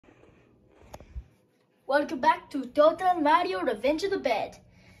Welcome back to Total Mario Revenge of the Bed.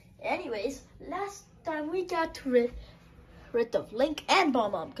 Anyways, last time we got rid of Link and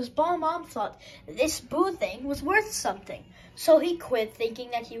Bomb because Bomb thought this boo thing was worth something. So he quit,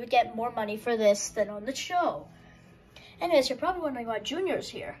 thinking that he would get more money for this than on the show. Anyways, you're probably wondering why Junior's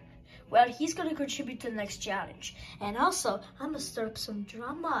here. Well, he's going to contribute to the next challenge. And also, I'm going to stir up some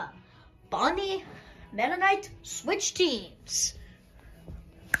drama. Bonnie, Meta Knight, switch teams.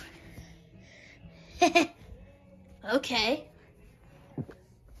 Okay.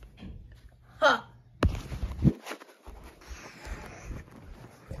 Huh.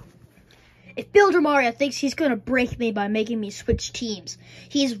 If Builder Mario thinks he's gonna break me by making me switch teams,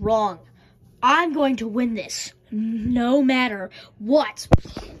 he's wrong. I'm going to win this, no matter what.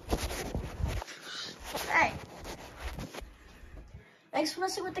 Hey. Thanks for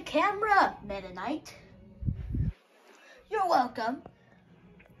messing with the camera, Meta Knight. You're welcome.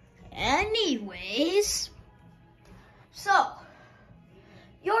 Anyways, so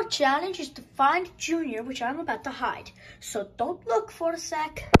your challenge is to find Junior, which I'm about to hide. So don't look for a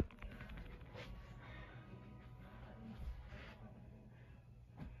sec.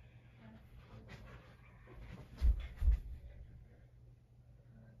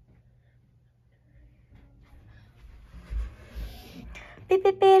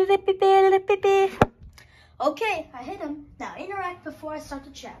 Okay, I hit him. Now interact before I start the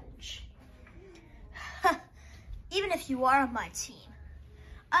challenge. Even if you are on my team,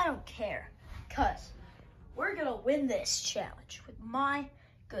 I don't care, cause we're gonna win this challenge with my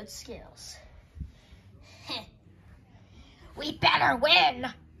good skills. We better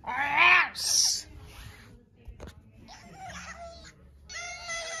win, or else.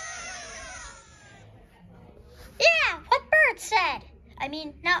 Yeah, what Bird said. I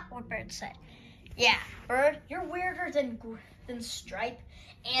mean, not what Bird said. Yeah, Bird, you're weirder than Stripe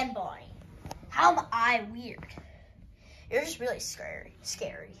and Bonnie. How am I weird? You're just really scary.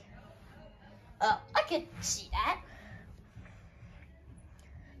 Oh, I could see that.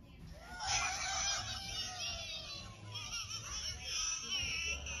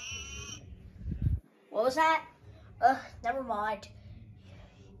 What was that? Never mind.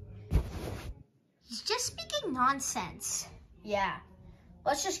 He's just speaking nonsense. Yeah,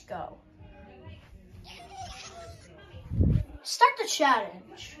 let's just go. Start the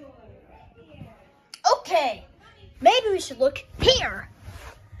challenge. Okay, maybe we should look here.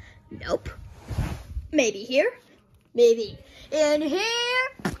 Nope. Maybe here. Maybe in here.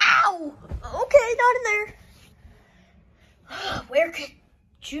 Ow! Okay, not in there. Where could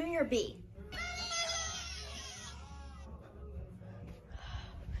Junior be?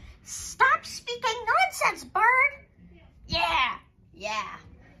 Stop speaking nonsense, Bird. Yeah.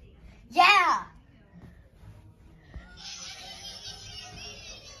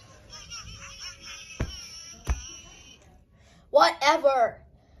 Whatever.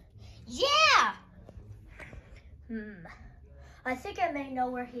 Yeah. I think I may know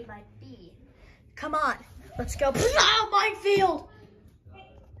where he might be. Come on, let's go. Oh, minefield.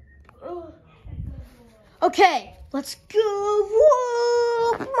 Okay, let's go.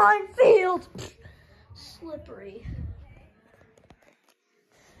 Whoa, minefield. Slippery.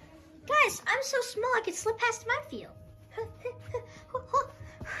 Guys, I'm so small I can slip past the minefield.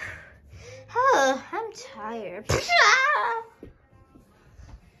 Oh, I'm tired.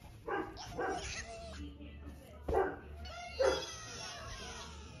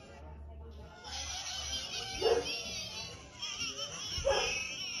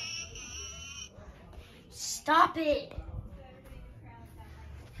 Stop it.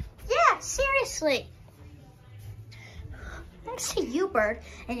 Yeah, seriously. Thanks to you, Bird,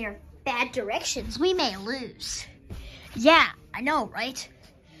 and your bad directions, we may lose. Yeah, I know, right?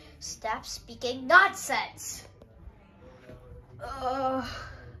 Stop speaking nonsense.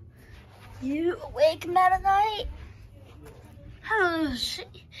 You awake, Meta Knight? Oh,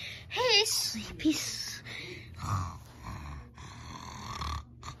 hey, sleepy.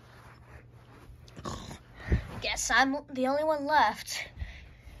 Guess I'm the only one left.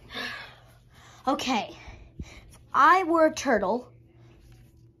 Okay, if I were a turtle,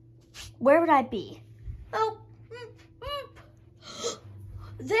 where would I be? Oh,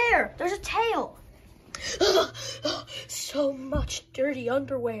 there's a tail. So much dirty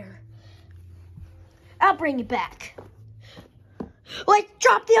underwear. I'll bring you back. Wait,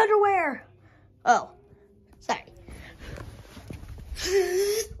 drop the underwear. Oh, sorry.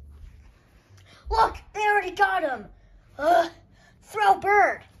 Look, they already got him. Throw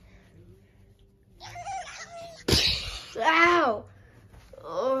Bird. Ow.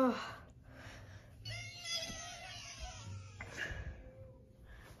 Ugh.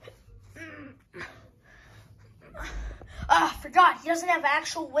 forgot. He doesn't have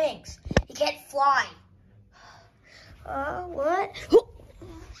actual wings. He can't fly. What?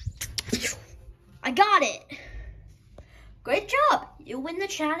 I got it. Great job. You win the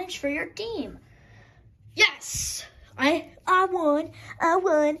challenge for your team. Yes. I won. I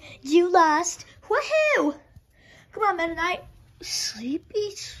won. You lost. Woohoo. Come on, Meta Knight.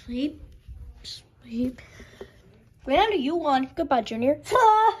 Sleepy, sleep, sleep. Miranda, you won. Goodbye, Junior.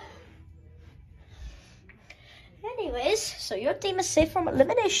 Anyways, so your team is safe from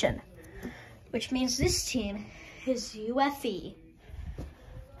elimination, which means this team is UFE.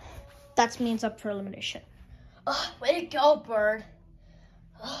 That means up for elimination. Way to go, Bird.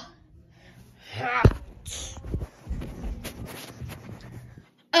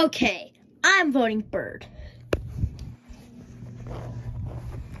 Okay, I'm voting Bird.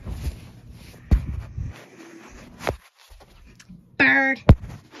 Bird.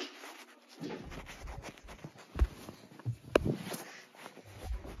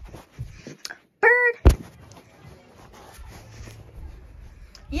 Bird.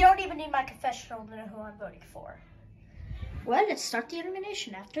 You don't even need my confessional to know who I'm voting for. Well, let's start the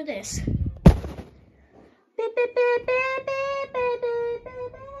elimination after this.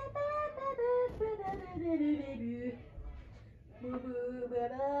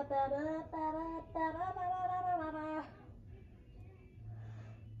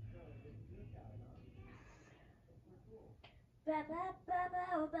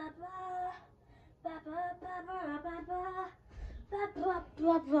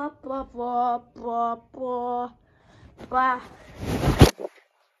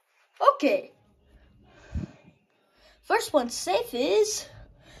 Okay. First one safe is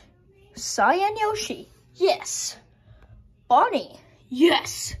Cyan Yoshi. Yes. Bonnie.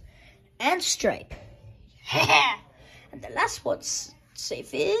 Yes. And Stripe. And the last one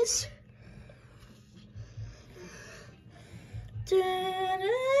safe is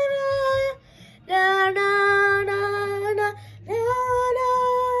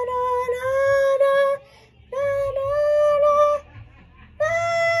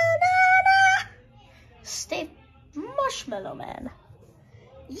Stay Marshmallow Man.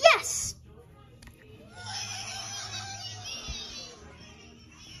 Yes!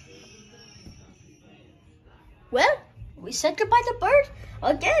 Well, we said goodbye to Bird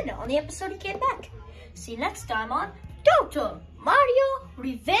again on the episode he came back. See you next time on Total Mario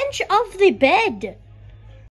Revenge of the Bed.